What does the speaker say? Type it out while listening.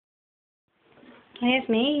Hey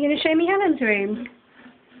Esme, you going to show me Hallam's room?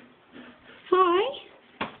 Hi.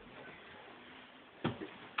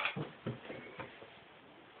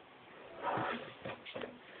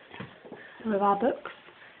 All of our books.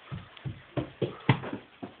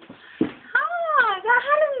 Ah, is that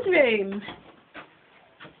Hallam's room?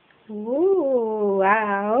 Ooh,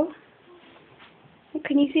 wow. What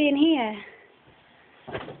can you see in here?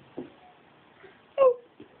 Oh.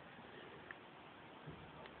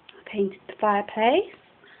 I painted the fireplace.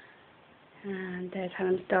 And there's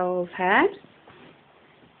Hallam's doll's head.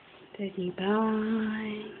 There's new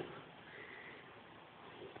blind.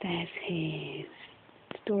 There's his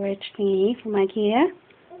storage thingy from IKEA.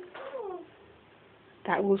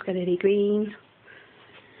 That wall's going to be green.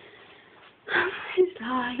 His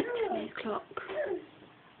light, his clock.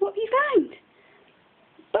 What have you found?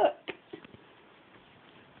 Book.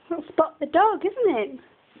 Well, Spot the dog, isn't it?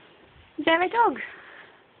 Is there a dog?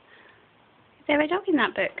 Is there a dog in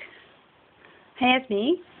that book? Hey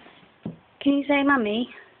Esme, can you say mummy?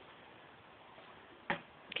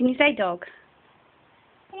 Can you say dog?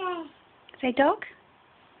 Yeah. Say dog?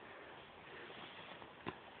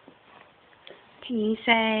 Can you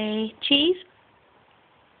say cheese?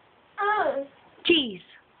 Oh. Cheese.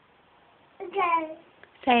 Okay.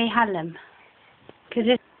 Say Hallam. Cause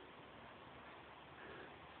it's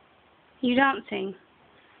you dancing.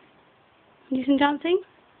 Do some dancing?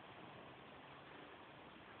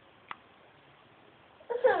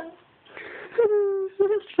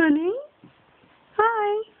 That's funny.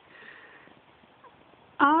 Hi.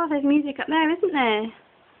 Oh, there's music up there, isn't there? Do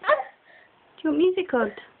you want music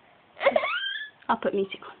on? I'll put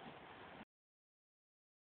music on.